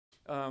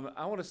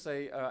I want to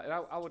say, and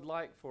I would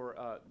like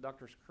for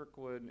Drs.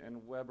 Kirkwood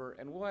and Weber,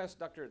 and we'll ask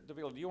Dr.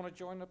 Davila, do you want to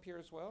join up here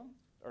as well?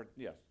 Or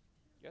yes?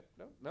 Yes?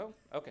 No? No?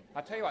 Okay.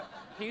 I'll tell you what.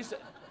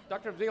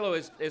 Dr.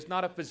 Davila is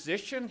not a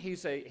physician.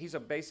 He's a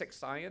basic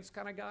science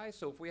kind of guy.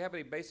 So if we have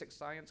any basic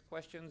science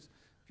questions,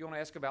 if you want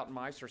to ask about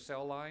mice or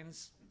cell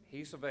lines,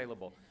 he's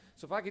available.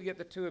 So if I could get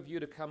the two of you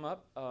to come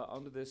up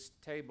onto this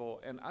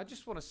table, and I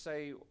just want to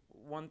say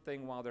one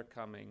thing while they're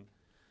coming.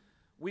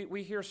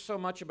 We hear so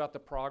much about the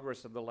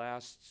progress of the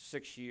last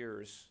 6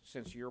 years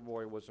since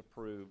Yervoy was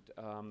approved,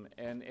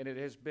 and it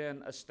has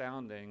been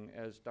astounding,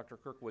 as Dr.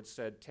 Kirkwood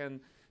said, 10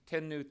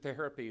 new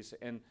therapies,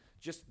 and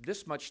just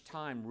this much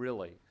time,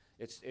 really.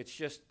 It's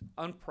just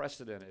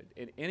unprecedented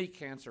in any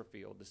cancer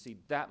field to see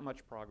that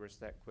much progress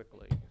that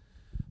quickly.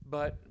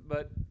 But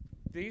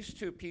these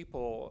two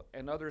people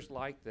and others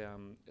like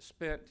them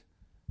spent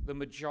the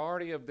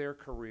majority of their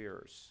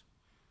careers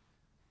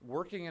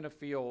working in a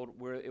field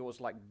where it was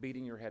like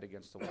beating your head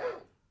against the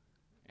wall.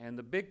 And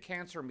the big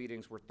cancer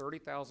meetings where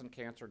 30,000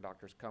 cancer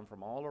doctors come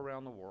from all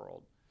around the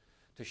world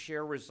to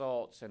share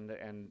results and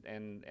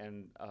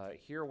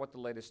hear what the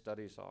latest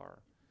studies are.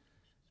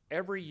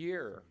 Every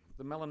year,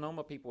 the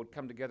melanoma people would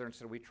come together and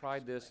say, we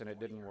tried this and it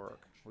didn't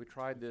work. We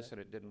tried this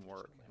and it didn't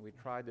work. And we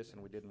tried this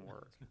and we didn't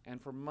work.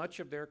 And for much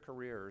of their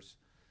careers,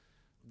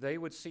 they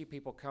would see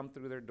people come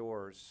through their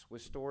doors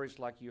with stories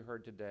like you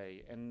heard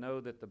today and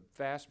know that the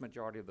vast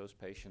majority of those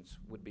patients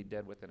would be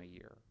dead within a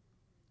year.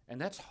 And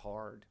that's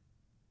hard.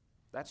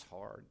 That's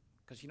hard.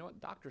 Because you know what?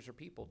 Doctors are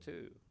people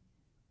too.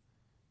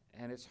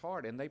 And it's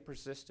hard. And they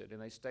persisted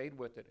and they stayed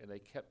with it and they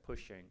kept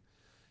pushing.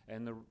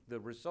 And the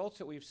results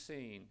that we've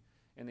seen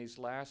in these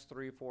last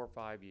 3, 4,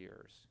 5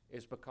 years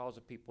is because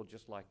of people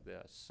just like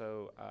this.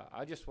 So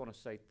I just want to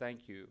say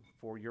thank you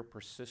for your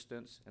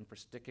persistence and for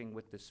sticking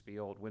with this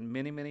field when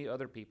many, many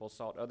other people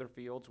sought other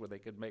fields where they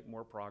could make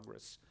more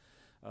progress.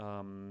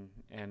 And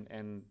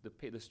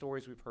the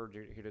stories we've heard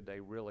here today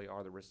really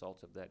are the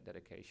results of that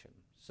dedication.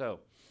 So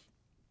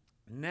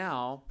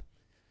now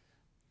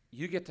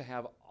you get to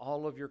have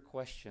all of your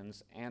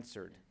questions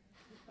answered.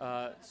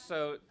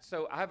 So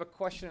I have a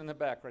question in the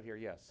back right here.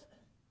 Yes.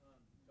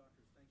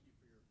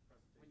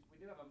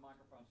 We do have a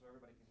microphone so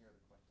everybody can hear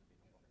the question.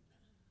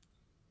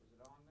 Is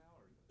it on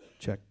now? Or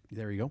Check.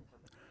 There you go.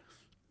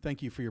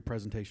 Thank you for your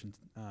presentation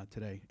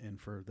today and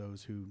for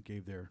those who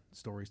gave their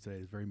stories today.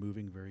 It's very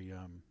moving, very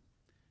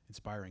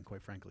inspiring,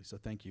 quite frankly. So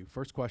thank you.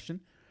 First question.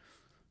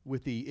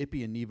 With the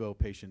IPI and NIVO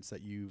patients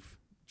that you've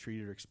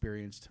treated or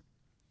experienced,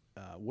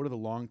 what do the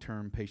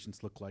long-term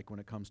patients look like when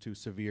it comes to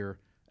severe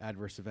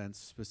adverse events,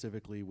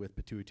 specifically with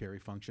pituitary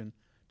function?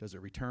 Does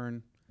it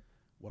return?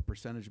 What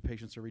percentage of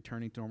patients are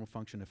returning to normal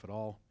function, if at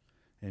all?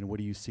 And what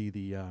do you see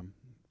the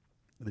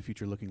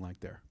future looking like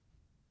there?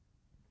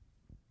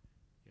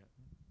 Yeah.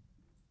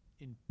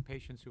 In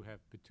patients who have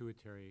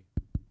pituitary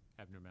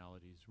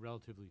abnormalities,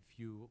 relatively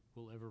few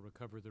will ever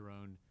recover their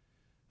own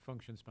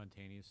function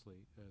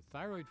spontaneously.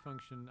 Thyroid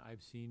function,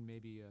 I've seen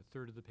maybe a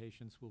third of the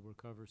patients will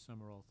recover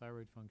some or all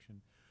thyroid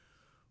function.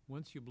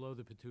 Once you blow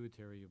the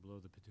pituitary, you blow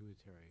the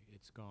pituitary.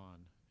 It's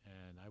gone.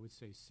 And I would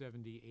say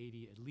 70,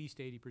 80, at least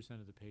 80%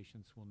 of the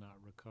patients will not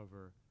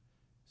recover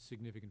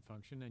significant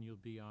function, and you'll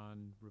be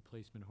on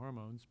replacement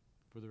hormones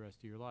for the rest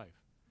of your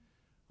life.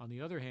 On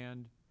the other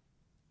hand,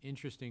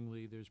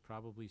 interestingly, there's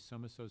probably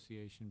some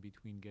association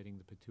between getting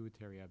the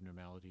pituitary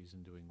abnormalities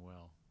and doing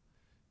well.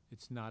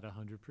 It's not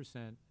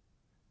 100%.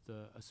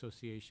 The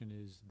association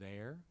is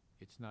there.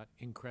 It's not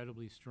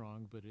incredibly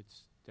strong, but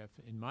it's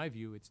in my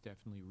view, it's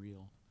definitely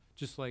real.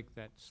 Just like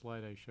that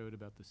slide I showed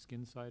about the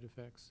skin side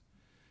effects,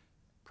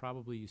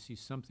 probably you see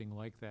something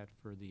like that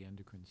for the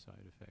endocrine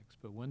side effects.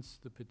 But once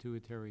the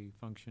pituitary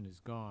function is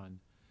gone,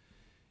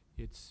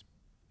 it's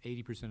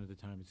 80% of the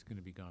time it's going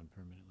to be gone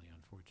permanently,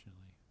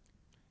 unfortunately.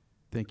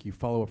 Thank you.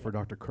 Follow-up for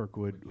Dr.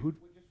 Kirkwood. Just 1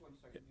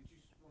 second. Did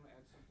you want to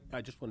add something?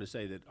 I just want to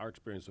say that our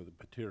experience with the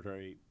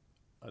pituitary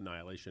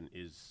annihilation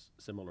is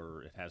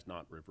similar. It has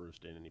not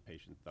reversed in any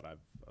patient that I've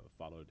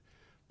followed.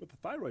 But the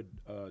thyroid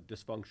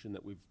dysfunction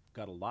that we've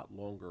got a lot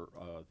longer,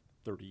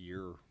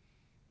 35-year,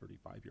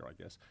 I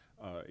guess,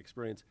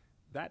 experience,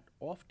 that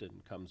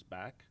often comes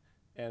back.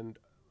 And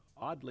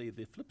oddly,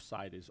 the flip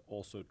side is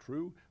also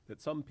true,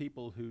 that some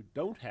people who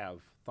don't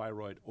have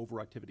thyroid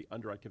overactivity,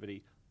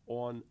 underactivity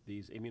on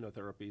these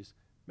immunotherapies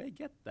may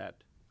get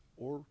that,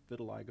 or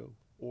vitiligo,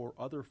 or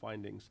other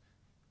findings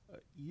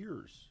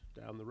years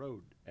down the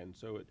road. And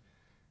so it,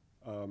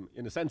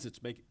 in a sense, it's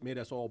made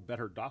us all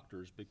better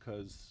doctors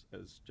because,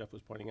 as Jeff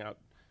was pointing out,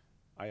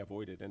 I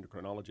avoided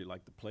endocrinology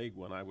like the plague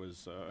when I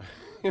was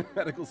in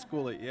medical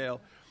school at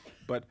Yale.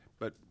 But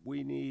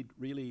we need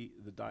really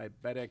the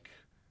diabetic,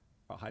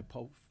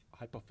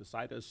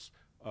 hypophysitis,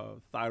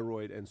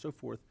 thyroid, and so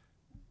forth.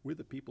 We're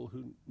the people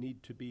who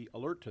need to be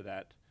alert to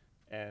that,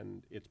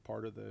 and it's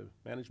part of the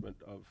management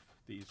of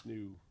these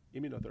new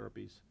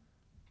immunotherapies,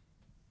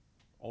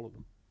 all of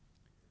them.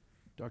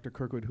 Dr.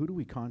 Kirkwood, who do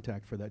we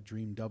contact for that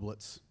DREAM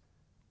doublets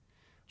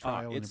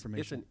trial and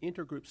information? It's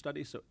an intergroup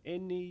study, so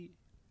any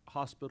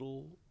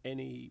hospital,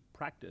 any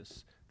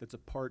practice that's a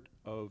part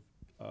of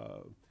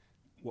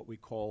what we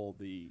call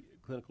the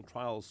Clinical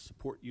Trials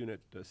Support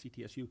Unit,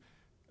 CTSU,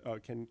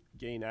 can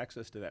gain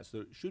access to that.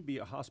 So it should be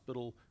a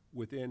hospital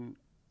within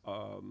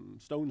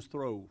stone's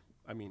throw,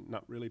 I mean,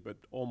 not really, but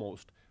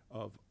almost,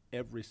 of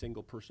every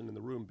single person in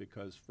the room,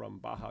 because from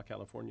Baja,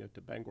 California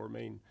to Bangor,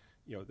 Maine,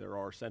 there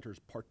are centers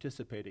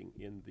participating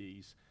in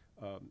these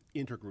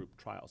intergroup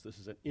trials. This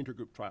is an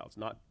intergroup trial. It's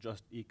not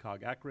just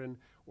ECOG Akron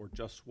or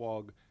just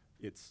SWOG.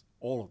 It's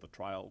all of the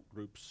trial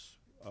groups.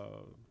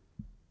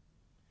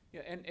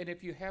 Yeah, and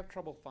if you have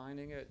trouble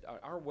finding it,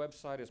 our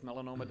website is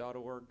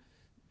melanoma.org.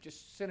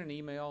 Just send an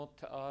email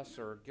to us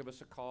or give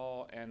us a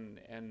call, and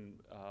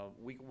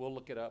we'll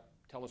look it up.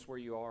 Tell us where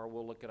you are.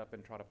 We'll look it up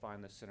and try to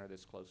find the center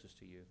that's closest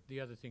to you. The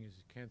other thing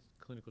is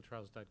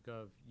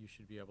clinicaltrials.gov, you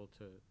should be able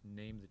to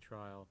name the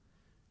trial,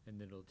 and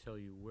then it'll tell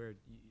you where,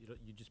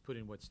 you just put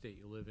in what state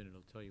you live in, and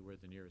it'll tell you where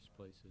the nearest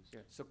place is.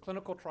 Yeah. So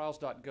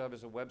clinicaltrials.gov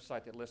is a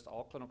website that lists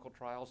all clinical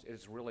trials.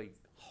 It's really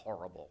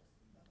horrible.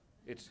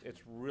 It's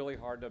really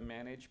hard to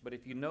manage, but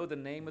if you know the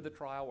name of the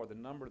trial or the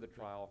number of the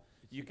trial,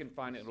 you can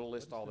find it. It'll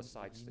list all the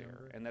sites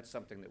there, and that's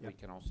something that we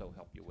can also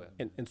help you with.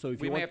 And so if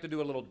we you may want, have to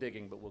do a little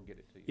digging, but we'll get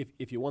it to you.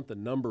 if you want the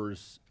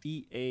numbers,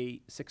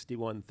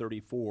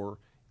 EA6134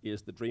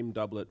 is the Dream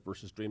Doublet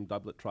versus Dream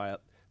Doublet trial.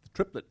 The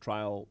triplet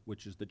trial,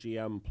 which is the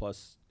GM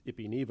plus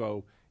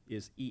Ipi-Nivo,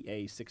 is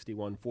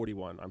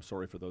EA6141. I'm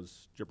sorry for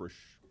those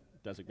gibberish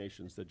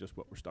designations. They're just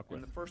what we're stuck with.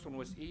 And the first one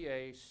was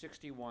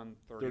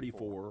EA6134.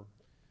 34.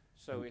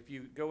 So if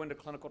you go into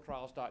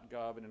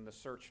clinicaltrials.gov and in the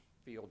search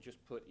field,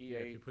 just put Yeah,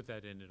 if you put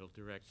that in, it'll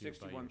direct you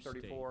by your state.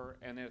 6134,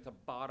 and then at the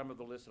bottom of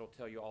the list, it'll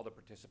tell you all the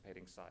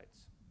participating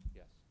sites.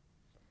 Yes.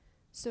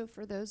 So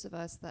for those of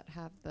us that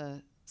have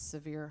the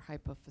severe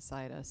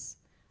hypophysitis,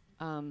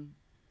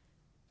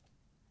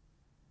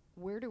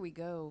 where do we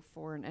go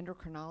for an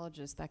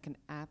endocrinologist that can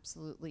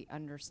absolutely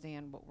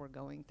understand what we're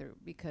going through?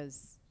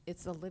 Because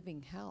it's a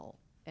living hell.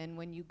 And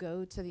when you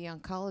go to the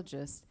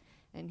oncologist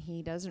and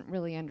he doesn't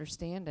really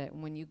understand it,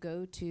 and when you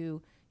go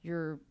to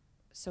your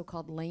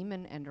so-called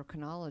layman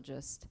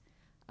endocrinologist,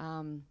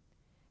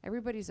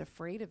 everybody's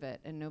afraid of it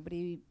and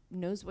nobody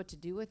knows what to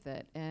do with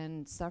it,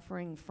 and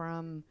suffering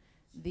from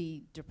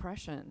the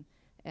depression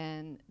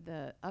and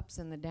the ups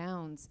and the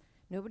downs.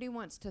 Nobody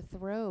wants to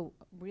throw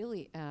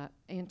really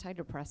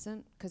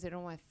antidepressant because they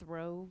don't want to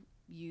throw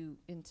you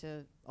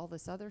into all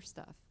this other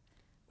stuff.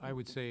 I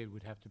would say it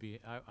would have to be,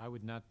 I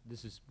would not,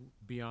 this is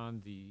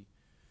beyond the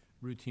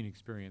routine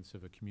experience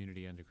of a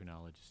community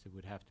endocrinologist. It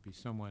would have to be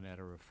someone at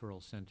a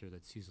referral center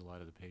that sees a lot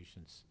of the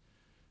patients.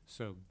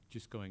 So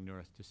just going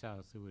north to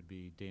south, it would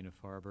be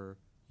Dana-Farber,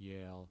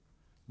 Yale,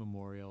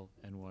 Memorial,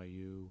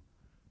 NYU,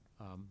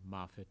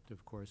 Moffitt,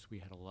 of course. We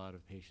had a lot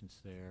of patients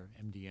there.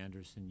 MD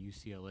Anderson,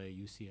 UCLA,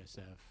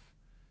 UCSF,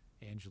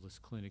 Angeles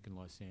Clinic in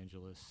Los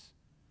Angeles,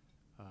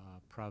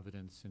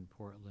 Providence in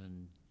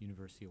Portland,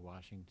 University of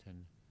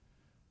Washington.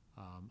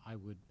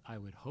 I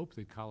would hope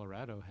that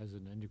Colorado has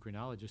an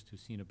endocrinologist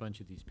who's seen a bunch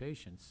of these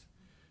patients,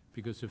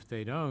 because if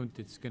they don't,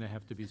 it's going to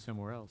have to be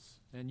somewhere else.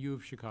 And U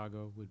of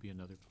Chicago would be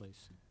another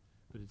place,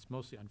 but it's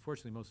mostly,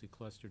 unfortunately, mostly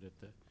clustered at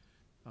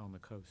on the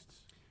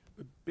coasts.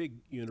 But big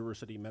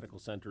university medical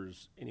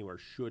centers anywhere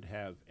should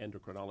have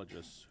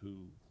endocrinologists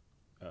who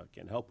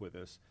can help with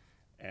this,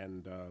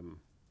 and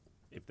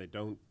if they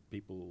don't,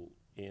 people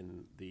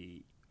in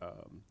the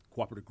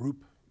cooperative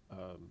group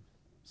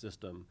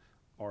system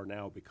are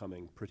now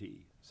becoming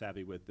pretty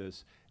savvy with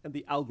this, and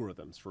the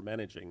algorithms for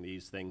managing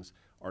these things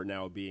are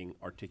now being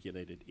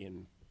articulated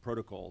in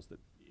protocols that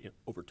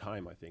over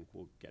time I think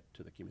will get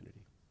to the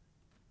community.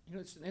 You know,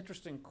 it's an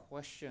interesting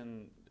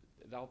question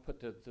that I'll put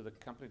to the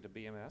company, to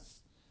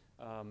BMS,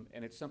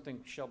 and it's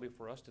something, Shelby,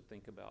 for us to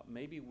think about.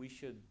 Maybe we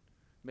should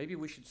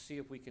see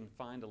if we can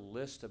find a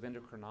list of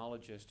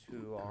endocrinologists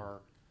who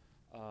are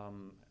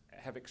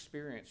have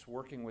experience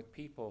working with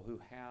people who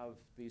have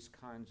these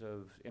kinds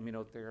of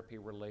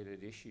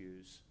immunotherapy-related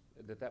issues,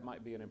 that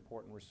might be an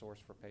important resource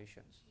for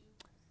patients.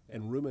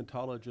 And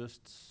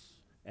rheumatologists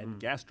and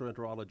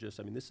gastroenterologists,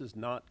 I mean, this is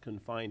not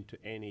confined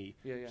to any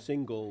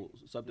single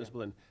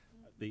subdiscipline.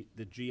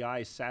 The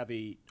GI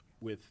savvy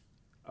with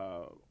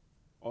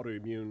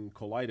autoimmune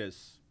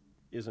colitis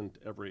isn't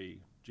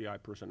every GI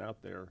person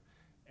out there.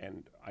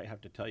 And I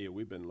have to tell you,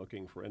 we've been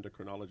looking for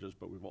endocrinologists,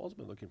 but we've also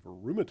been looking for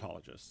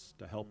rheumatologists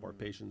to help our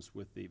patients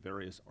with the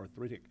various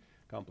arthritic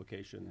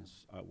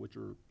complications, which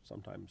are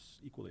sometimes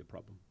equally a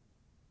problem.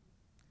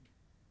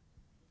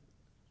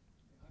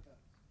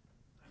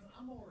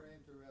 I'm more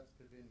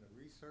interested in the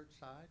research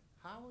side.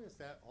 How is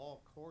that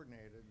all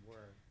coordinated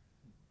where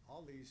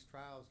all these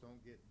trials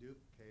don't get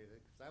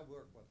duplicated? Because I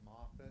work with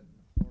Moffitt and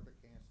the Florida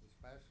Cancer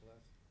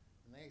Specialists,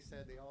 and they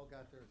said they all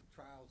got their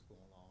trials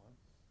going on,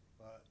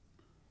 but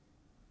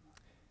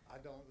I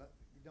don't,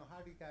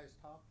 how do you guys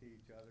talk to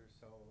each other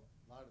so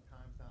a lot of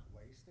times not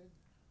wasted?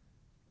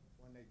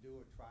 When they do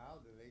a trial,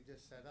 do they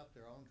just set up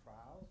their own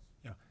trials?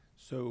 Yeah,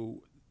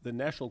 so the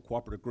national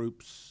cooperative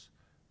groups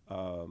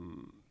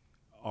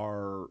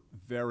are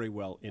very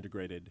well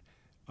integrated.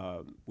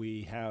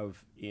 We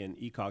have in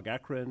ECOG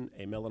Akron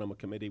a melanoma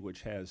committee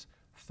which has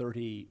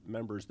 30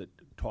 members that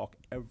talk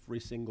every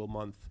single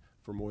month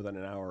for more than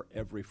an hour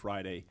every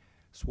Friday.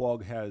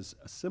 SWOG has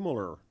a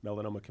similar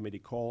melanoma committee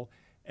call,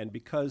 and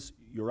because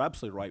you're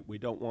absolutely right, we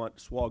don't want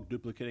SWOG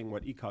duplicating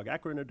what ECOG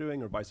Akron are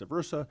doing or vice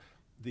versa,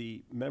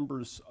 the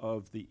members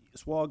of the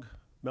SWOG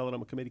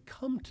Melanoma Committee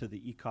come to the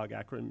ECOG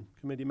Akron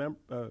Committee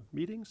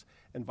meetings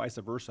and vice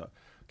versa.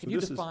 Can you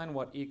define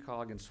what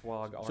ECOG and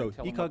SWOG are? So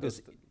Tell them what ECOG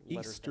is those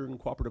letters Eastern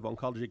Cooperative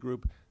Oncology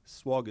Group,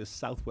 SWOG is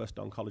Southwest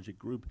Oncology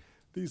Group.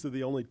 These are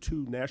the only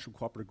two national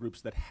cooperative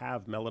groups that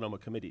have melanoma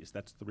committees.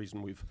 That's the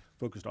reason we've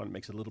focused on it. It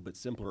makes it a little bit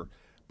simpler.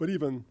 But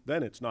even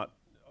then, it's not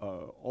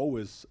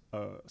always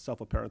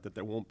self-apparent that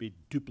there won't be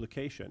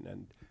duplication.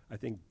 And I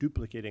think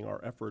duplicating our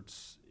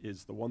efforts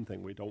is the one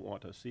thing we don't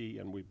want to see,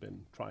 and we've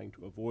been trying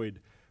to avoid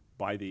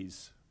by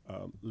these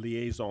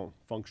liaison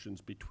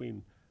functions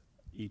between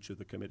each of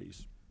the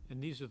committees.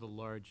 And these are the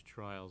large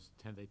trials.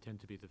 They tend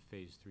to be the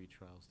phase 3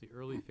 trials. The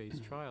early phase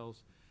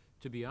trials,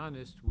 to be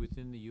honest,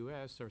 within the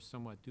U.S. are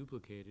somewhat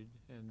duplicated,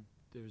 and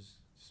there's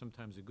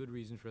sometimes a good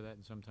reason for that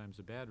and sometimes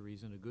a bad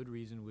reason. A good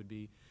reason would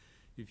be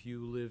if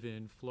you live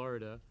in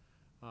Florida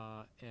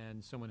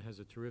and someone has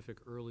a terrific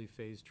early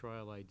phase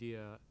trial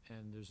idea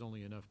and there's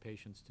only enough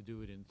patients to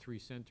do it in 3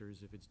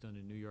 centers. If it's done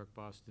in New York,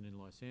 Boston, and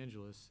Los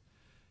Angeles,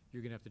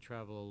 you're going to have to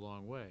travel a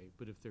long way.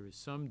 But if there is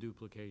some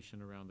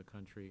duplication around the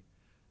country,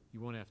 you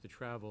won't have to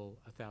travel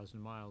 1,000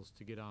 miles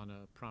to get on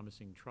a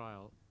promising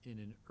trial in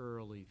an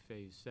early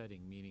phase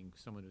setting, meaning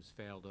someone who's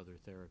failed other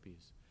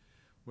therapies.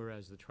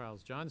 Whereas the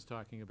trials John's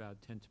talking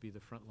about tend to be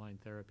the frontline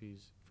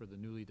therapies for the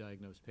newly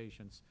diagnosed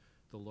patients,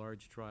 the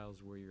large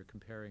trials where you're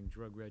comparing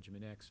drug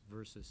regimen X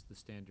versus the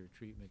standard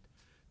treatment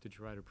to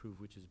try to prove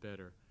which is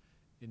better.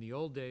 In the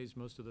old days,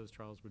 most of those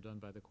trials were done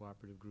by the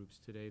cooperative groups.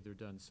 Today, they're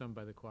done some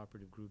by the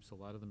cooperative groups. A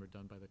lot of them are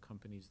done by the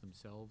companies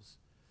themselves.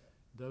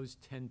 Those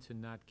tend to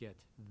not get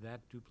that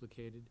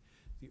duplicated.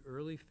 The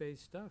early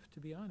phase stuff, to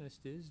be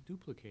honest, is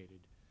duplicated.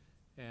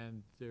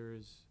 And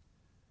there's,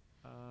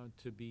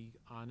 to be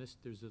honest,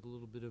 there's a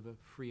little bit of a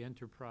free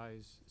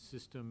enterprise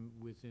system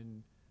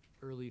within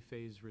early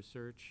phase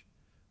research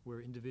where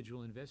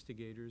individual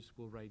investigators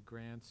will write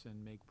grants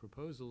and make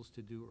proposals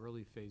to do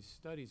early phase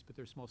studies, but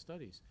they're small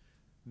studies.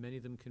 Many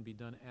of them can be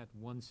done at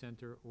 1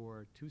 center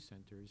or 2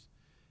 centers.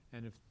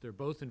 And if they're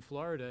both in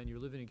Florida and you're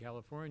living in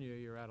California,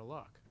 you're out of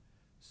luck.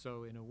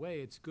 So in a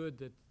way, it's good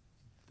that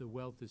the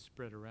wealth is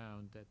spread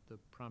around, that the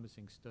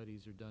promising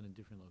studies are done in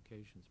different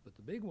locations. But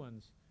the big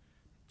ones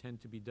tend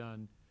to be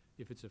done,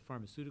 if it's a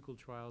pharmaceutical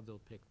trial, they'll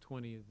pick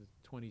 20 of the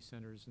 20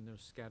 centers and they'll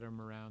scatter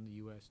them around the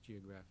U.S.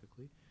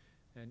 geographically.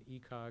 And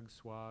ECOG,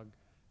 SWOG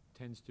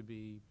tends to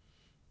be,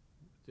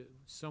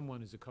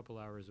 someone is a couple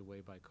hours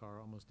away by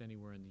car, almost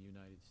anywhere in the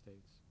United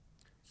States.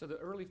 So the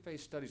early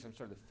phase studies, I'm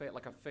sorry,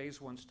 like a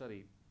phase 1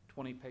 study,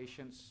 20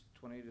 patients,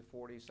 20 to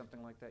 40,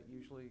 something like that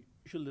usually?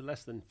 Usually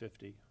less than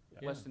 50.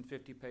 Yeah. Less than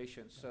 50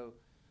 patients. So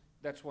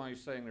that's why you're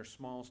saying they're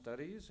small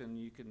studies, and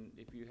you can,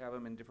 if you have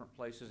them in different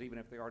places, even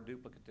if they are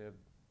duplicative,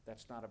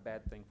 that's not a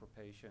bad thing for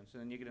patients.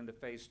 And then you get into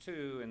phase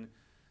 2, and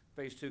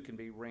phase 2 can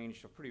be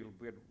ranged, a pretty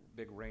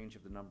big range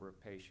of the number of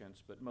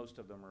patients, but most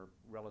of them are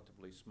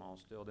relatively small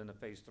still. Then the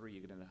phase 3, you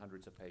get into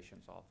hundreds of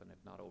patients often,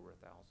 if not over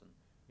 1,000.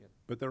 Yeah.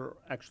 But there are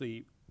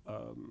actually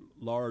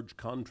large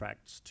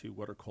contracts to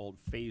what are called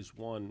phase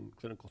 1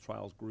 clinical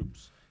trials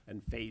groups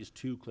and phase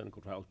 2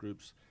 clinical trials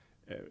groups.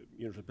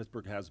 University of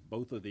Pittsburgh has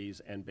both of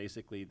these, and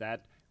basically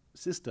that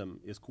system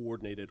is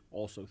coordinated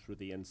also through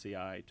the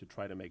NCI to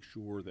try to make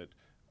sure that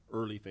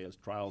early phase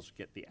trials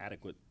get the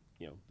adequate,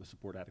 the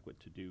support adequate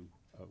to do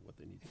what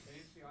they need. The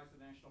NCI is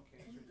the National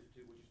Cancer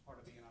Institute, which is part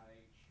of the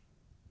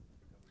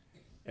NIH.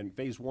 And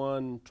phase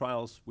 1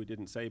 trials, we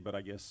didn't say, but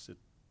I guess it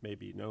may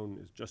be known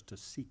as just to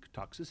seek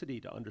toxicity,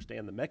 to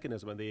understand the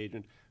mechanism of the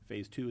agent.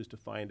 Phase 2 is to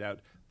find out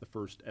the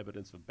first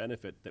evidence of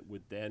benefit that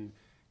would then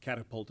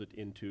catapult it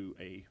into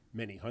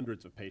many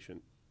hundreds of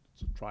patient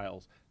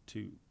trials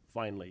to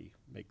finally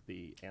make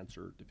the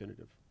answer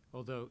definitive.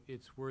 Although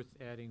it's worth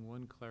adding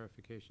one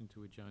clarification to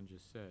what John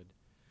just said.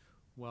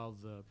 While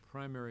the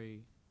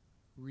primary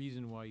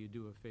reason why you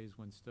do a phase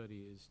 1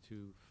 study is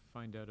to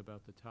find out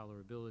about the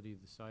tolerability,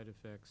 the side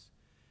effects,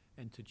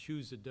 and to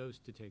choose a dose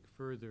to take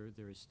further,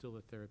 there is still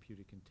a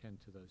therapeutic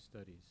intent to those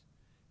studies.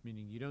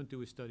 Meaning you don't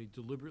do a study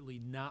deliberately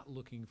not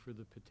looking for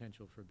the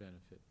potential for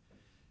benefit.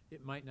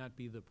 It might not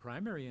be the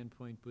primary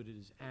endpoint, but it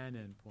is an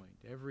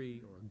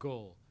endpoint, or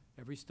goal.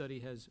 Every study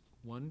has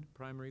one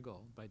primary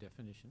goal by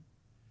definition,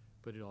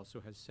 but it also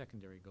has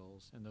secondary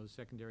goals, and those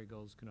secondary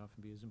goals can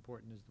often be as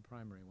important as the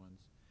primary ones.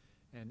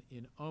 And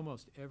in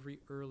almost every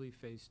early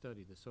phase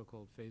study, the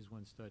so-called phase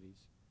 1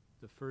 studies,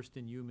 the first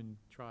in human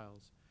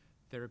trials,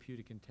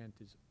 therapeutic intent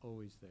is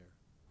always there.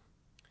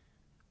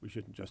 We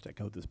shouldn't just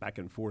echo this back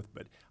and forth,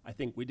 but I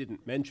think we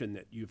didn't mention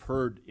that you've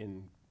heard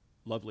in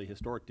lovely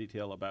historic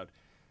detail about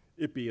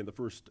IPI and the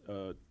first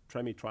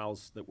TREMI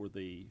trials that were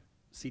the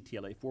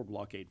CTLA-4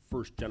 blockade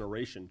first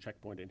generation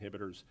checkpoint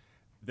inhibitors,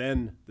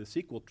 then the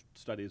sequel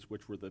studies,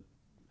 which were the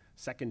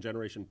second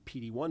generation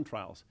PD-1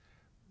 trials.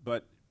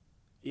 But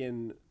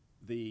in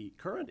the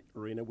current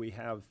arena, we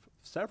have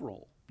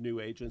several new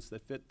agents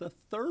that fit the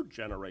third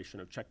generation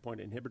of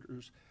checkpoint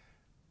inhibitors,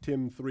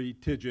 TIM3,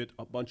 TIGIT,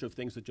 a bunch of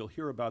things that you'll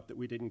hear about that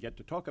we didn't get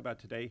to talk about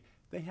today.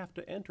 They have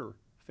to enter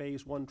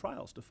phase 1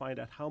 trials to find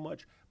out how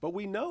much. But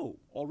we know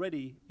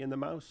already in the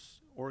mouse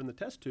or in the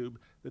test tube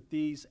that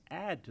these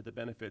add to the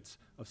benefits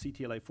of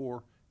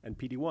CTLA-4 and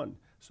PD-1.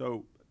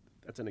 So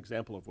that's an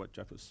example of what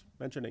Jeff was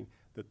mentioning,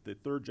 that the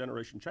third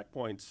generation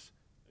checkpoints,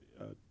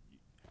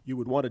 you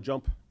would want to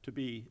jump to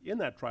be in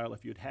that trial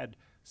if you'd had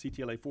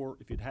CTLA-4,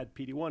 if you'd had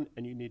PD-1,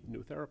 and you need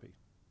new therapy.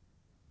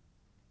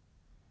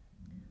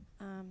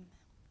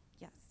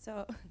 Yes,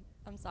 so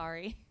I'm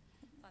sorry.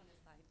 It's on this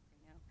side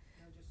right now.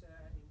 Now, just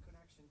in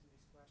connection to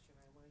this question,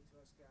 I wanted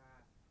to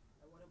ask,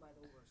 what about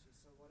overseas?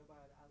 So what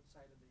about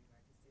outside of the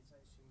United States?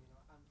 I assume,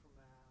 I'm from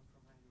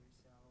Hungary,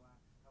 so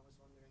I was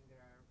wondering,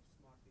 there are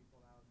smart people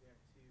out there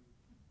too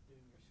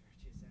doing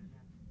researches. And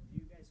do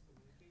you guys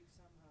communicate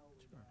somehow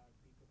with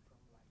people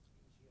from like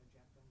Asia,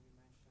 Japan, you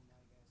mentioned,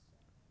 I guess,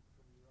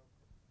 from Europe?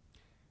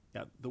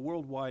 Yeah, the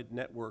worldwide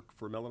network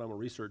for melanoma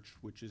research,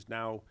 which is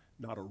now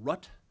not a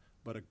rut,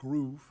 but a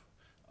groove,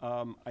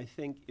 I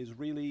think is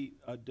really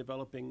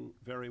developing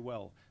very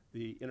well.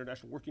 The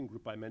international working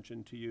group I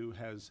mentioned to you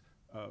has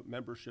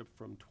membership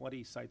from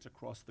 20 sites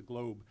across the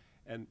globe,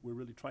 and we're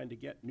really trying to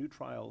get new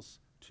trials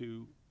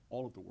to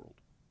all of the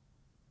world.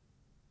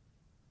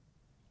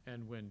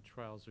 And when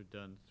trials are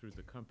done through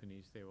the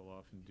companies, they will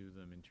often do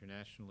them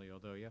internationally,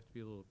 although you have to be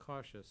a little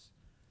cautious.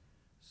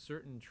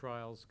 Certain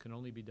trials can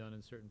only be done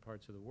in certain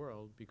parts of the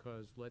world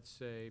because, let's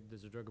say,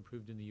 there's a drug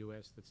approved in the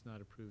US that's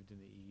not approved in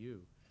the EU.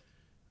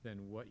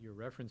 Then what your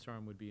reference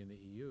arm would be in the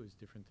EU is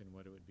different than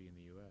what it would be in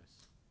the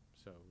US.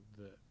 So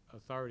the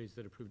authorities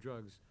that approve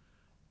drugs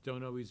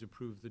don't always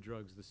approve the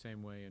drugs the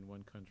same way in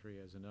one country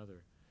as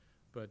another.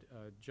 But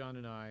John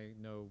and I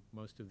know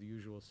most of the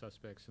usual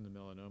suspects in the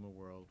melanoma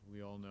world.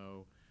 We all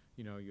know,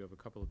 you have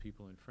a couple of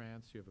people in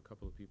France, you have a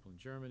couple of people in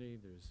Germany,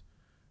 there's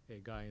a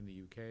guy in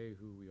the UK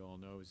who we all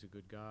know is a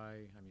good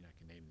guy. I mean, I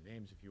can name the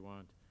names if you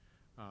want.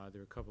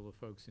 There are a couple of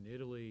folks in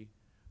Italy.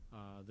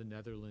 The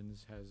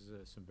Netherlands has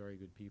some very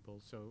good people.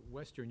 So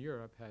Western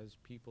Europe has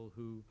people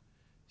who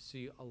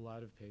see a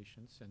lot of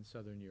patients, and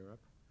Southern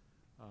Europe.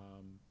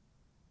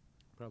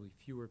 Probably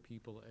fewer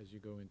people as you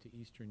go into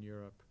Eastern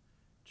Europe.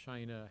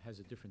 China has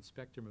a different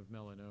spectrum of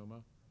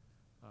melanoma.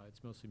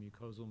 It's mostly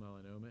mucosal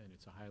melanoma, and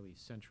it's a highly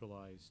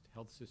centralized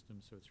health system,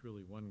 so it's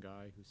really one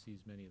guy who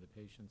sees many of the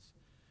patients.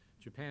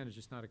 Japan is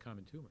just not a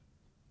common tumor.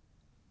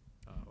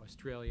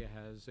 Australia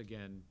has,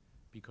 again,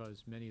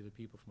 because many of the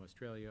people from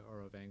Australia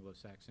are of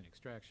Anglo-Saxon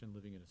extraction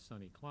living in a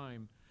sunny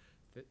clime,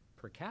 that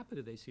per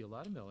capita they see a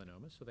lot of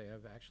melanoma, so they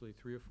have actually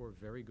 3 or 4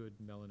 very good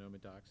melanoma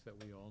docs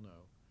that we all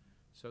know.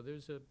 So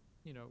there's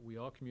we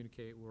all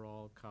communicate, we're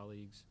all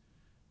colleagues,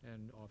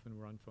 and often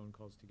we're on phone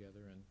calls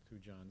together and through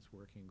John's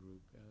working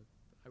group.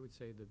 I would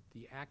say that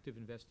the active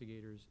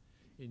investigators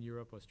in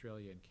Europe,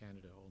 Australia, and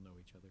Canada all know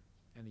each other,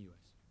 and the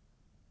US.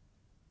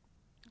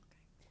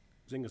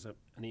 Zing us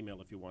an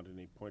email if you want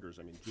any pointers.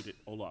 I mean, Judith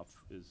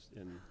Olaf is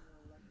in. Luckily,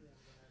 I'm going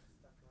to ask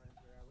Dr.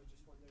 Lamphere. I was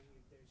just wondering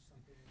if there's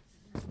something that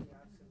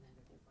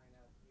you find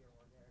out here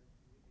or there.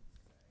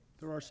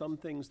 There are some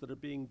things that are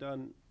being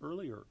done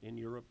earlier in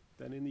Europe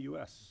than in the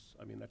U.S.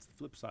 I mean, that's the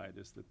flip side,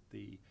 is that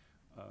the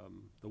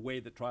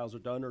way that trials are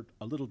done are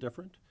a little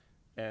different,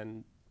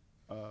 and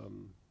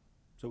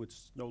so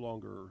it's no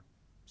longer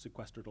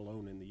sequestered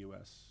alone in the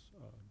U.S.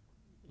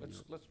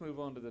 Let's move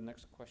on to the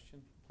next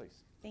question,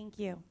 please. Thank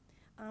you.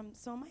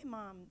 So my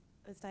mom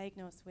was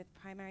diagnosed with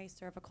primary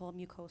cervical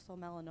mucosal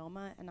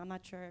melanoma, and I'm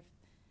not sure if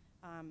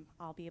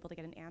I'll be able to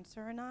get an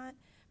answer or not,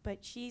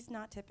 but she's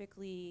not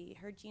typically,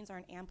 her genes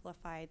aren't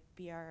amplified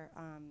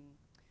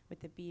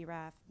with the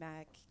BRAF,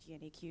 MEK,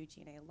 GNAQ,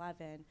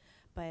 GNA11,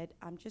 but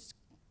I'm just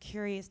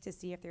curious to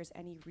see if there's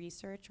any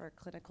research or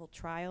clinical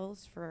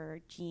trials for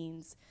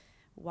genes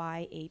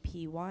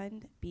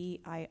YAP1,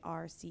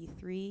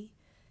 BIRC3,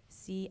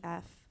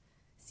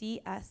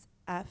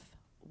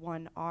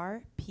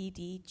 CSF1R,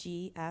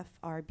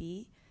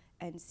 PDGFRB,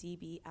 and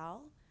CBL.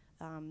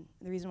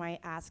 The reason why I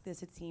ask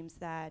this, it seems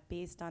that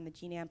based on the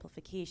gene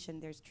amplification,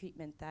 there's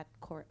treatment that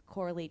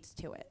correlates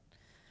to it.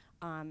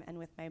 And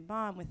with my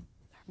mom, with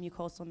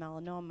mucosal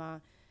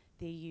melanoma,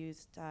 they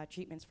used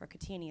treatments for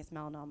cutaneous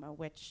melanoma,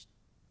 which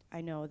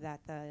I know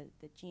that the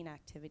gene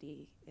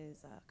activity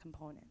is a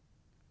component.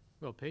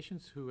 Well,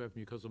 patients who have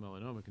mucosal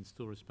melanoma can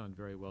still respond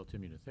very well to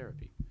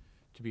immunotherapy.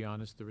 To be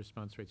honest, the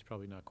response rate's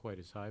probably not quite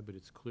as high, but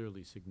it's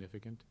clearly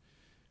significant.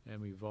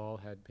 And we've all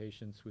had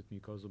patients with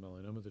mucosal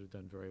melanoma that have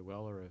done very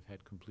well or have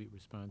had complete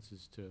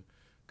responses to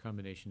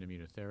combination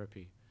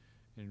immunotherapy.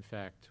 And in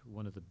fact,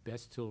 one of the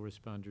best TIL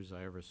responders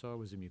I ever saw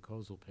was a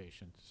mucosal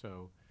patient.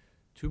 So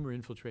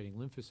tumor-infiltrating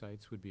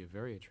lymphocytes would be a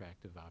very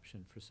attractive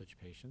option for such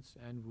patients,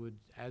 and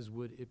as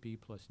would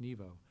IPI plus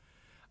Nivo.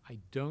 I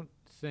don't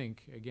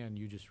think, again,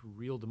 you just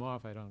reeled them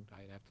off, I'd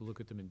have to look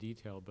at them in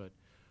detail, but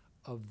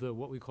of the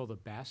what we call the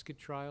basket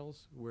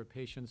trials, where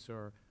patients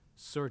are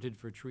sorted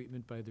for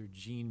treatment by their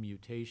gene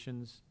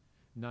mutations,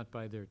 not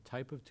by their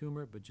type of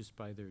tumor, but just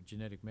by their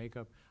genetic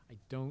makeup, I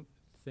don't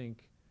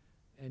think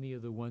any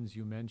of the ones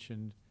you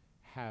mentioned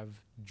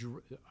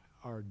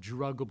are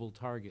druggable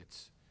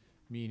targets,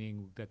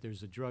 meaning that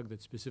there's a drug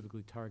that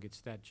specifically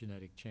targets that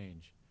genetic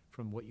change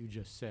from what you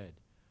just said.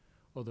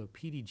 Although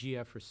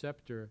PDGF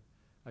receptor,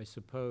 I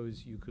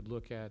suppose you could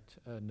look at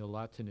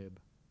nilotinib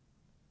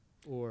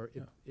or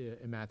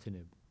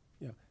imatinib.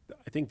 Yeah,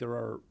 I think there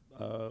are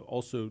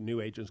also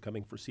new agents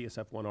coming for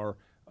CSF1R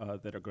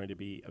that are going to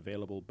be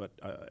available, but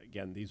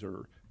again, these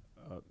are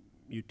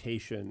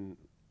mutation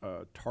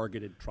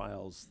targeted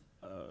trials,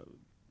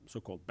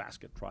 so-called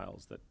basket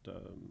trials that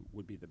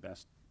would be the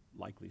best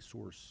likely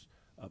source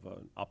of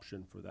an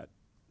option for that,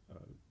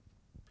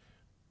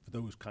 for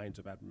those kinds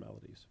of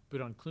abnormalities.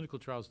 But on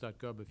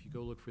clinicaltrials.gov, if you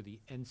go look for the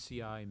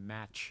NCI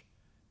match,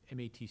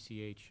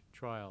 MATCH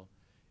trial,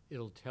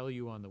 it'll tell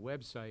you on the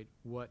website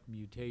what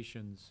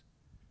mutations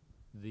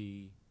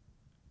the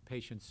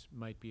patients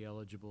might be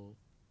eligible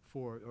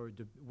for, or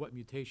what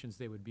mutations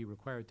they would be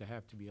required to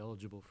have to be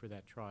eligible for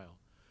that trial,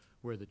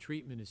 where the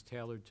treatment is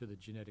tailored to the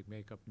genetic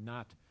makeup,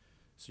 not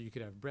so you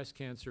could have breast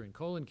cancer and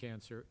colon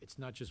cancer. It's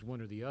not just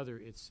one or the other.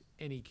 It's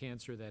any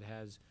cancer that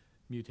has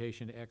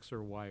mutation X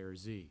or Y or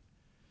Z.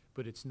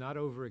 But it's not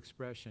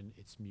overexpression,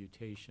 it's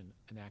mutation,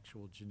 an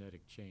actual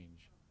genetic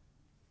change.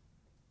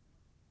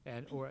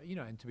 And,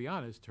 and to be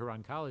honest, her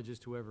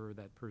oncologist, whoever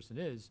that person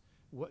is,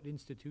 what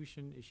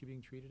institution is she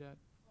being treated at?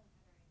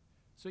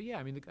 So yeah,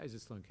 I mean, the guys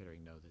at Sloan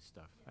Kettering know this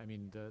stuff. I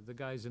mean, the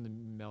guys in the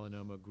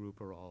melanoma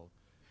group are all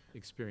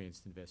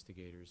experienced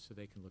investigators, so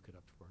they can look it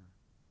up for her.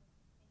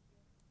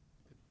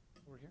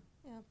 Over here.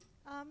 Yeah.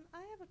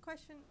 I have a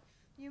question.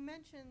 You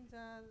mentioned,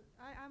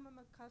 I'm a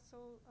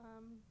mucosal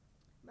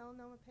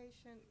melanoma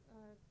patient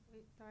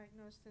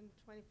diagnosed in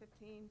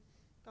 2015,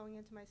 going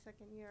into my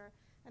second year.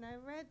 And I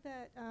read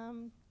that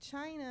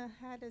China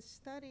had a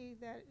study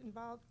that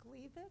involved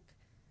Gleevec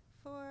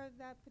for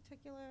that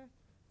particular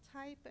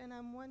type, and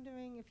I'm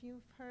wondering if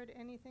you've heard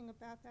anything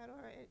about that,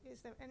 or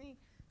is there any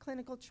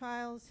clinical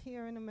trials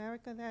here in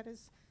America that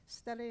is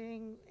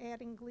studying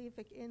adding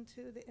Gleevec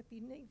into the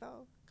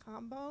Ipi-Nivo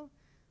combo,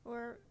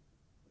 or?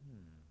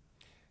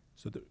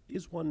 So there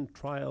is one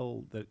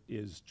trial that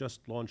is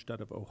just launched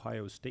out of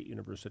Ohio State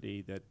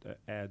University that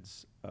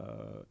adds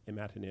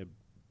imatinib,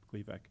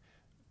 Gleevec,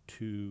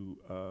 to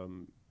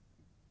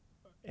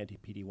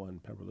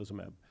anti-PD-1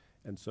 pembrolizumab.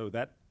 And so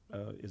that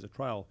is a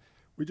trial.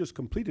 We just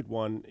completed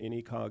one in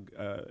ECOG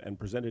and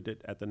presented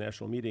it at the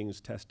national meetings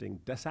testing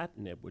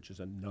dasatinib, which is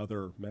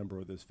another member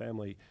of this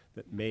family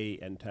that may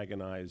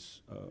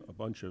antagonize a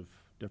bunch of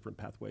different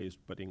pathways,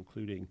 but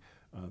including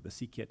the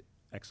c-KIT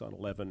exon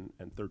 11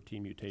 and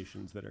 13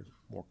 mutations that are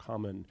more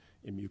common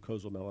in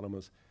mucosal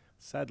melanomas.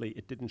 Sadly,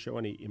 it didn't show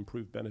any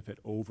improved benefit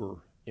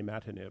over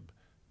imatinib,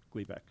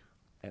 Gleevec,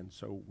 and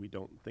so we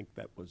don't think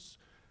that was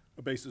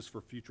a basis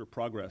for future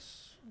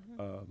progress.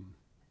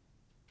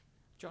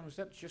 John, was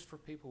that just for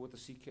people with the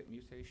c-KIT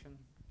mutation?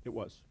 It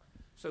was.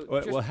 So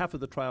Well, half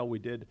of the trial we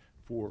did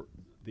for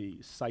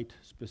the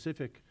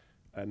site-specific,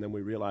 and then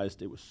we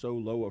realized it was so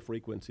low a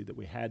frequency that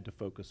we had to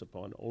focus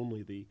upon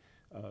only the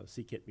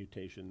c-KIT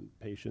mutation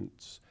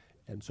patients,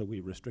 and so we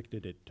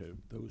restricted it to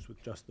those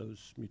with just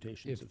those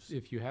mutations.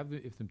 If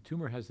the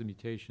tumor has the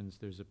mutations,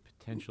 there's a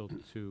potential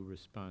to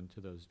respond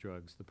to those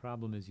drugs. The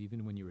problem is,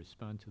 even when you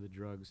respond to the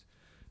drugs,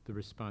 the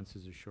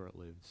responses are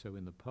short-lived. So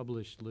in the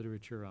published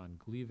literature on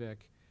Gleevec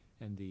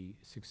and the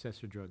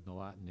successor drug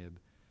nilotinib,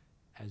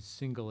 as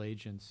single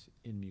agents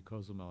in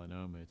mucosal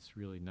melanoma, it's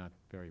really not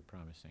very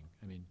promising.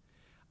 I mean,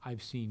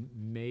 I've seen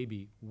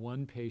maybe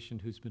one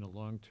patient who's been a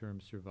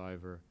long-term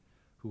survivor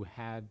who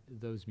had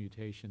those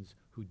mutations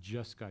who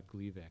just got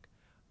Gleevec.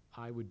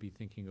 I would be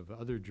thinking of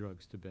other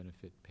drugs to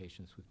benefit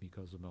patients with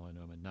mucosal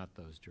melanoma, not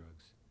those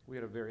drugs. We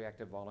had a very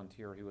active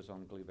volunteer. He was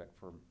on Gleevec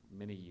for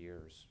many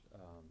years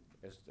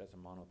as a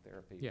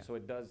monotherapy. Yeah. So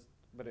it does,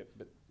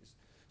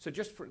 so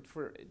just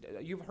for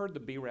you've heard the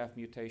BRAF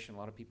mutation. A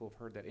lot of people have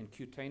heard that. In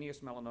cutaneous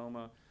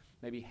melanoma,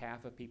 maybe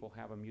half of people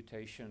have a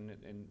mutation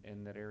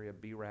in that area,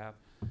 BRAF.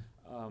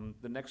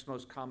 The next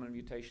most common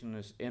mutation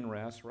is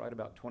NRAS, right?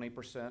 About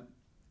 20%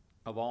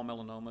 of all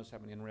melanomas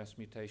have an NRAS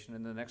mutation.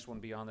 And the next one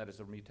beyond that is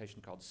a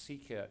mutation called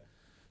c-KIT.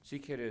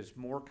 c-KIT is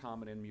more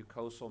common in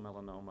mucosal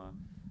melanoma.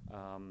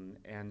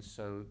 And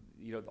so,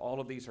 all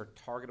of these are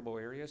targetable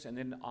areas. And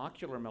then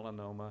ocular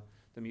melanoma,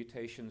 the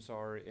mutations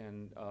are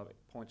in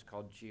points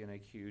called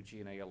GNAQ,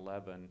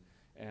 GNA11,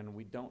 and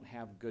we don't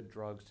have good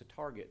drugs to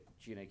target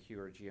GNAQ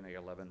or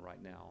GNA11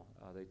 right now.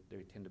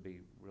 They tend to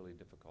be really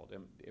difficult.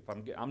 And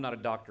I'm not a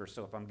doctor,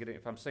 so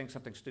if I'm saying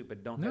something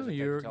stupid, don't hesitate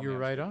to tell me. You're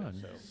right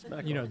on.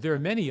 So. There are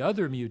many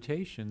other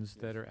mutations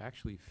that are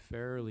actually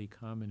fairly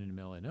common in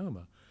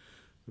melanoma.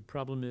 The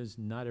problem is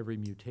not every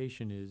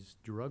mutation is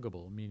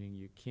druggable, meaning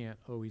you can't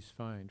always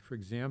find. For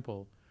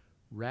example,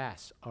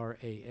 RAS,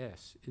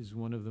 R-A-S, is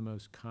one of the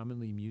most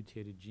commonly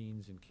mutated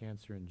genes in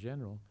cancer in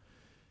general.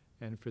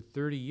 And for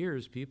 30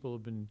 years, people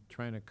have been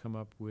trying to come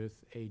up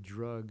with a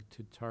drug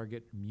to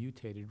target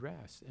mutated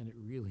RAS, and it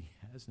really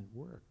hasn't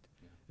worked.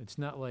 Yeah. It's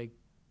not like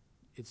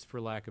it's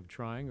for lack of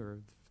trying or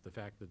the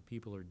fact that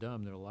people are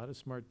dumb. There are a lot of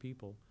smart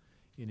people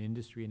in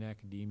industry and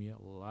academia.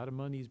 A lot of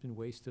money's been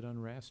wasted on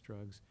RAS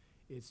drugs.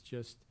 It's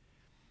just,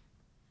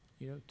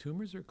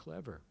 tumors are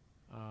clever.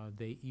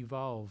 They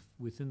evolve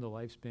within the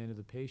lifespan of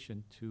the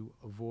patient to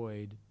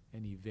avoid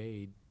and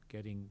evade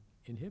getting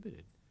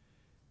inhibited.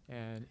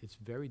 And it's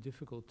very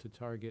difficult to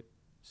target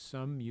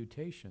some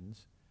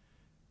mutations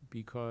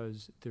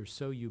because they're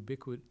so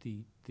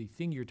the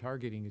thing you're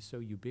targeting is so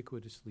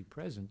ubiquitously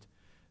present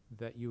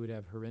that you would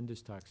have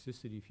horrendous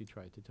toxicity if you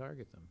tried to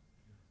target them.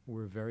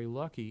 We're very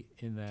lucky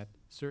in that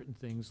certain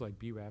things like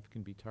BRAF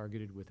can be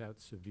targeted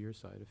without severe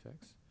side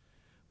effects.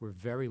 We're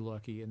very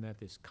lucky in that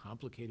this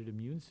complicated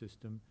immune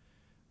system,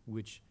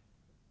 which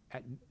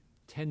at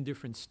 10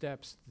 different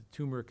steps the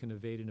tumor can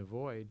evade and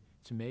avoid,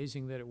 it's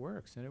amazing that it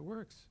works, and it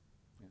works.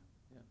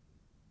 Yeah.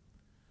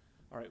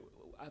 All right,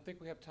 I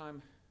think we have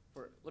time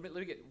for, let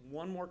me get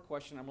one more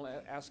question. I'm going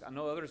to ask, I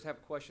know others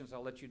have questions.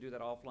 I'll let you do that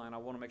offline. I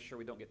want to make sure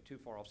we don't get too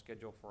far off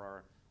schedule for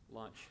our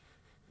lunch.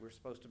 We're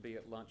supposed to be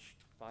at lunch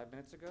 5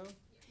 minutes ago?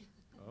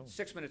 Oh.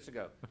 6 minutes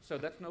ago. So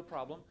that's no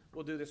problem.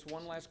 We'll do this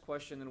one last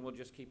question, and we'll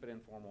just keep it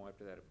informal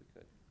after that if we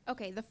could.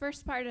 Okay, the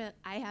first part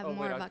I have Oh,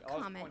 more wait, of a I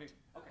was comment. pointing-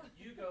 Okay,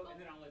 you go, and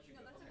then I'll let you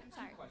go. Okay, I'm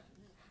sorry. two questions.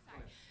 Go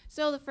ahead.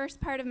 So the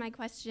first part of my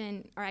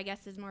question, or I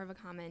guess is more of a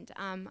comment,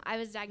 I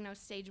was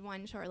diagnosed stage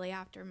 1 shortly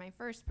after my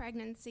first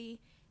pregnancy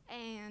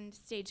and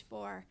stage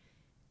 4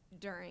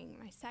 during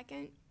my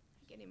second.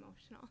 I get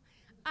emotional.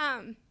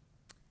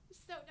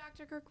 So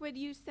Dr. Kirkwood,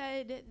 you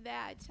said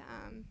that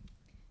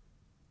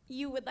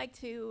you would like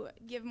to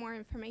give more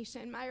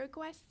information. My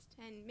request,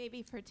 and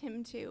maybe for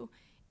Tim too,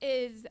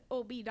 is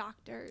OB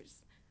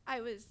doctors.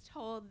 I was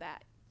told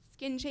that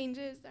skin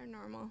changes are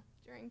normal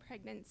during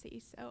pregnancy,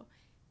 so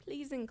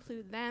please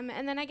include them.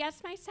 And then I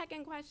guess my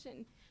second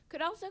question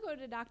could also go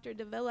to Dr.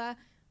 Davila,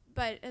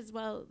 but as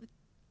well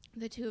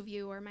the two of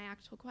you, or my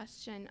actual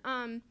question.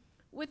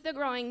 With the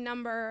growing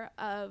number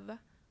of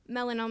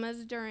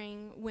melanomas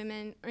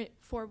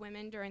for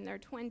women during their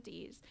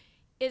 20s,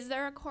 is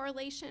there a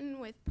correlation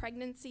with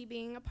pregnancy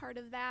being a part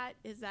of that?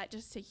 Is that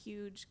just a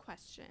huge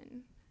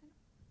question?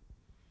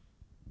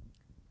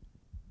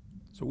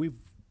 So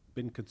we've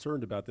been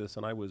concerned about this,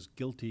 and I was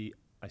guilty.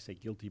 I say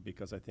guilty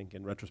because I think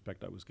in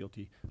retrospect I was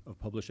guilty of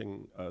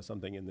publishing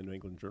something in the New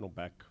England Journal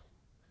back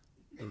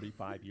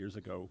 35 years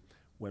ago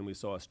when we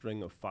saw a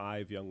string of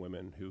 5 young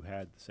women who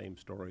had the same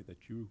story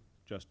that you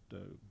just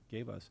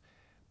gave us.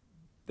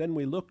 Then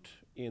we looked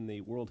in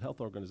the World Health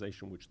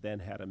Organization, which then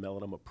had a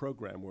melanoma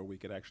program where we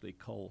could actually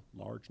cull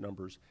large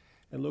numbers,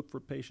 and look for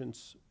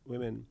patients,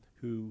 women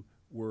who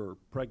were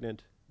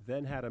pregnant,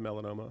 then had a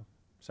melanoma,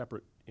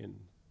 separate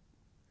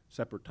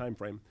time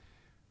frame,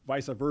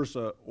 vice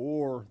versa,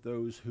 or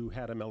those who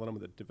had a melanoma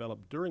that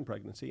developed during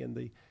pregnancy. And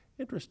the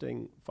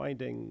interesting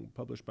finding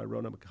published by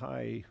Rona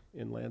Mackay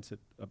in Lancet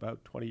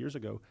about 20 years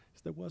ago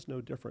is there was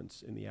no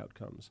difference in the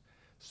outcomes.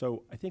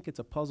 So I think it's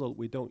a puzzle.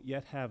 We don't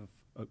yet have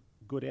a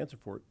good answer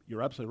for it.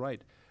 You're absolutely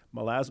right.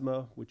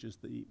 Melasma, which is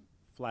the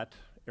flat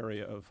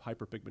area of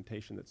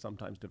hyperpigmentation that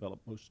sometimes develop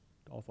most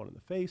often in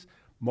the face,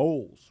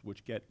 moles,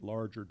 which get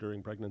larger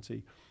during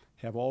pregnancy,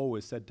 have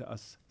always said to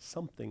us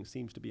something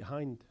seems to be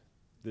behind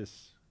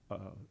this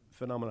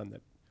phenomenon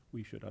that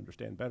we should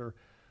understand better.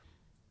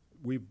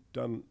 We've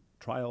done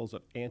trials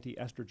of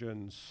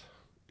anti-estrogens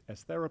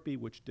as therapy,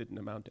 which didn't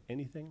amount to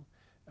anything.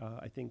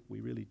 I think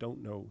we really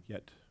don't know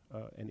yet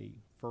any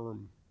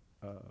firm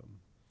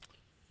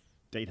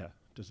data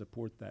to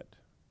support that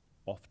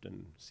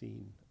often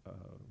seen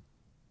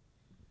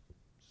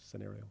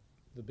scenario.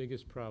 The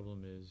biggest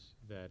problem is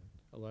that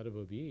a lot of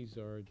OBs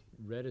are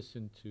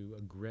reticent to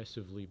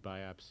aggressively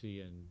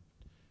biopsy and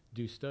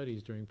do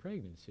studies during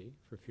pregnancy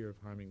for fear of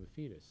harming the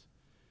fetus.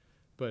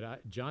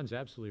 But John's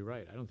absolutely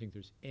right. I don't think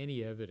there's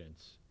any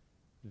evidence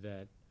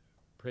that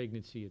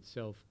pregnancy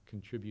itself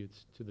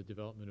contributes to the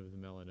development of the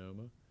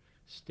melanoma.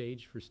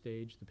 Stage for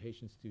stage, the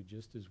patients do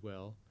just as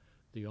well.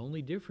 The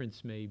only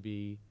difference may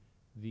be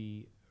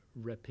the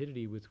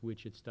rapidity with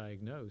which it's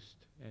diagnosed,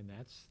 and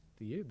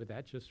but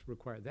that just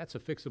requires, that's a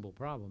fixable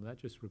problem. That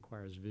just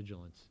requires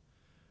vigilance.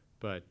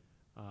 But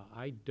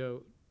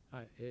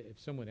if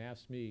someone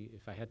asked me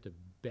if I had to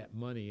bet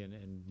money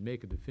and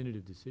make a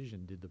definitive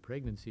decision, did the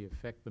pregnancy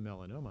affect the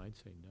melanoma, I'd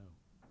say no.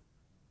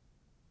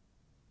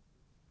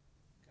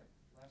 Okay,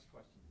 last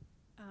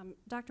question.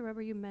 Dr.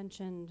 Weber, you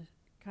mentioned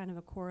kind of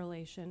a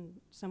correlation,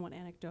 somewhat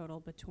anecdotal,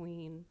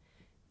 between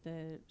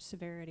the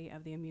severity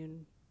of the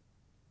immune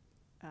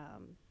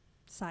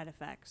side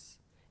effects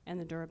and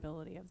the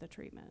durability of the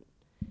treatment.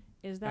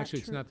 Is that Actually,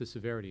 it's true? not the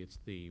severity, it's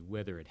the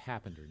whether it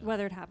happened or not.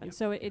 Whether it happened.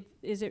 So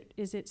is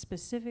it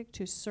specific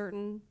to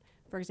certain,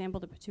 for example,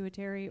 the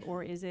pituitary,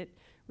 or is it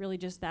really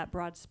just that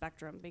broad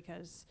spectrum?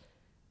 Because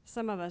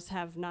some of us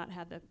have not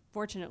had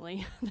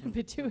fortunately, the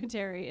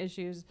pituitary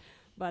issues,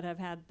 but have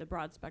had the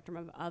broad spectrum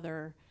of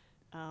other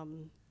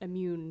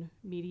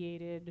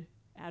immune-mediated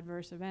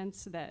adverse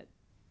events that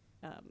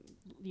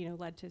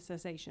led to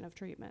cessation of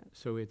treatment.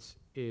 So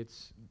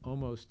it's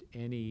almost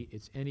any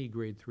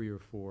grade 3 or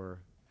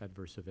 4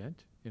 adverse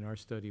event. In our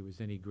study, it was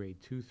any grade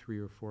 2, 3,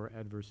 or 4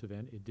 adverse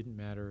event. It didn't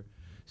matter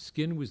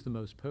Skin was the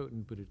most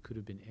potent, but it could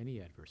have been any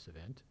adverse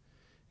event.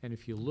 And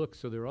if you look,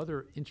 so there are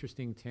other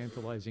interesting,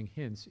 tantalizing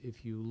hints.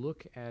 If you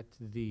look at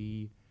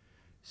the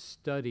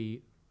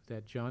study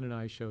that John and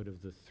I showed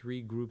of the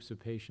 3 groups of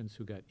patients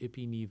who got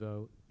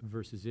Ipi-Nivo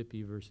versus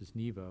Ipi versus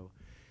Nivo,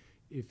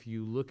 if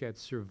you look at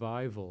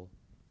survival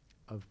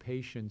of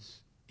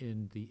patients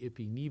in the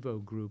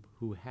Ipi-Nivo group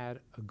who had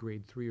a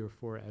grade 3 or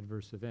 4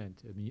 adverse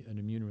event, an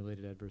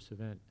immune-related adverse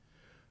event,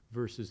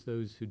 versus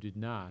those who did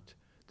not,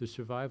 the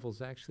survival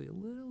is actually a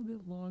little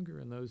bit longer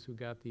in those who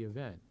got the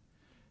event.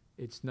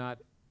 It's not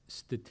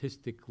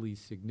statistically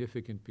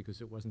significant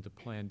because it wasn't a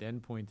planned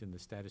endpoint, and the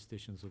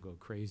statisticians will go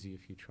crazy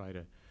if you try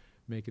to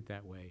make it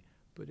that way.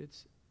 But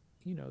it's,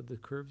 you know, the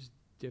curves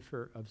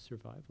differ of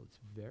survival. It's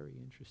very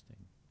interesting.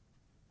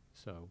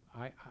 So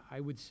I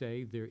would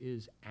say there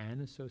is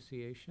an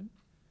association.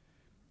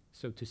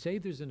 So to say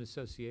there's an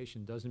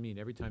association doesn't mean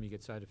every time you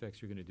get side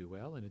effects you're going to do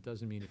well, and it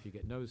doesn't mean if you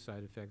get no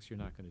side effects you're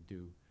not going to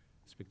do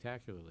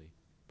spectacularly.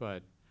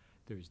 But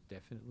there's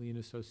definitely an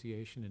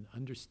association, and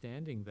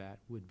understanding that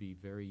would be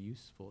very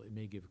useful. It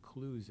may give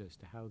clues as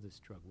to how this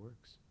drug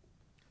works.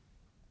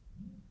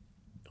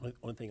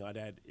 One thing I'd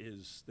add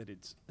is that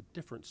it's a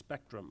different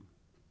spectrum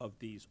of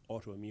these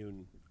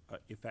autoimmune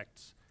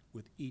effects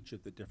with each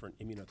of the different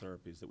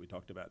immunotherapies that we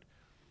talked about.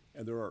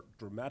 And there are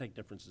dramatic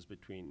differences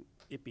between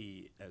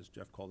Ipi, as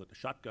Jeff called it, a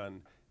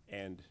shotgun,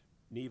 and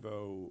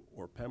Nivo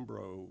or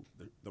Pembro,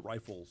 the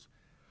rifles.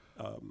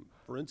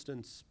 For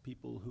instance,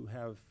 people who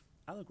have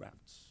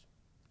allografts,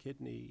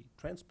 kidney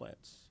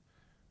transplants,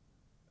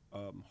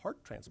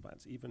 heart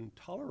transplants, even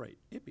tolerate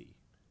Ipi.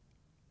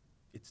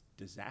 It's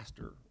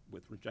disaster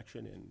with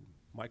rejection in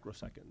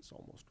microseconds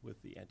almost with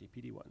the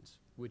anti-PD-1s.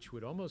 Which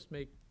would almost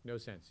make no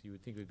sense. You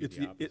would think it would be It's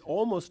the opposite. it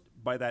almost,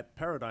 by that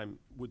paradigm,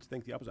 would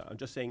think the opposite. I'm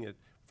just saying that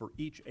for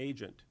each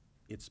agent,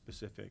 it's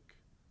specific,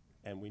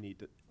 and we need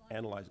to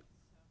analyze it.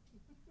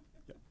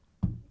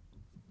 Yeah.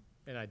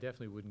 And I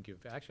definitely wouldn't give,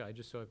 actually, I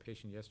just saw a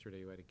patient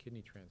yesterday who had a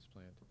kidney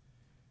transplant,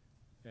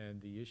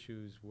 and the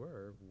issues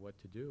were what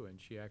to do, and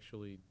she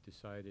actually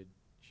decided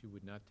she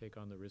would not take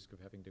on the risk of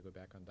having to go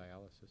back on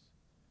dialysis.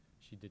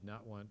 She did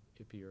not want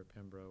Ipi or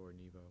Pembro or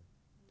Nivo.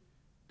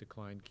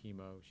 Declined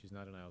chemo. She's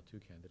not an IL-2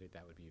 candidate.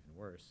 That would be even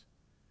worse.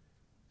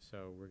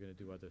 So we're going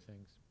to do other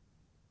things.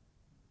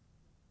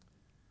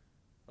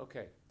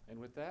 Okay, and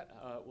with that,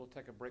 we'll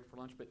take a break for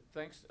lunch. But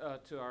thanks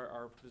to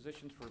our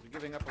physicians for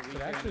giving up a weekend.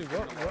 But actually, and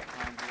spending a lot of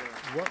time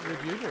here. what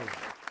would you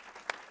do?